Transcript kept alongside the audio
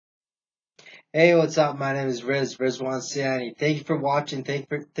Hey, what's up? My name is Rizwan Siani. Thank you for watching. Thank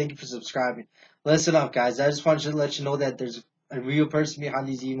you for subscribing. Listen up, guys. I just wanted to let you know that there's a real person behind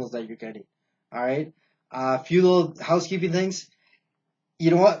these emails that you're getting. All right. A few little housekeeping things.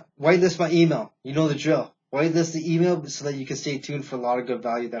 You know what? Whitelist my email. You know the drill. Whitelist the email so that you can stay tuned for a lot of good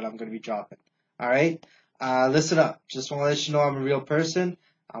value that I'm going to be dropping. All right. Listen up. Just want to let you know I'm a real person.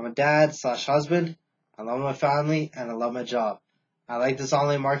 I'm a dad slash husband. I love my family and I love my job. I like this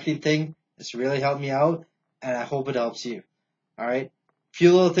online marketing thing. It's really helped me out, and I hope it helps you. All right.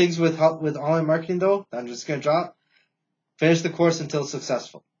 Few little things with help with online marketing though. That I'm just gonna drop. Finish the course until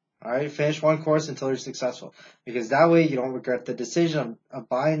successful. All right. Finish one course until you're successful, because that way you don't regret the decision of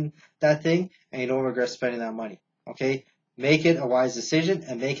buying that thing, and you don't regret spending that money. Okay. Make it a wise decision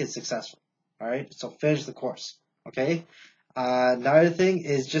and make it successful. All right. So finish the course. Okay. Another thing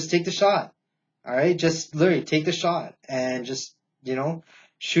is just take the shot. All right, just literally take the shot and just,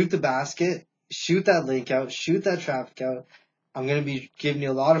 shoot the basket, shoot that link out, shoot that traffic out. I'm going to be giving you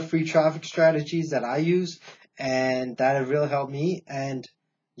a lot of free traffic strategies that I use and that have really helped me. And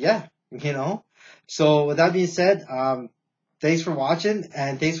yeah, So with that being said, thanks for watching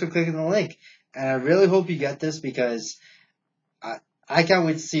and thanks for clicking the link. And I really hope you get this because I, I can't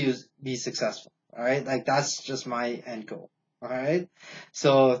wait to see you be successful. All right. Like that's just my end goal. All right.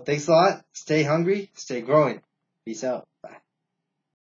 So thanks a lot. Stay hungry. Stay growing. Peace out.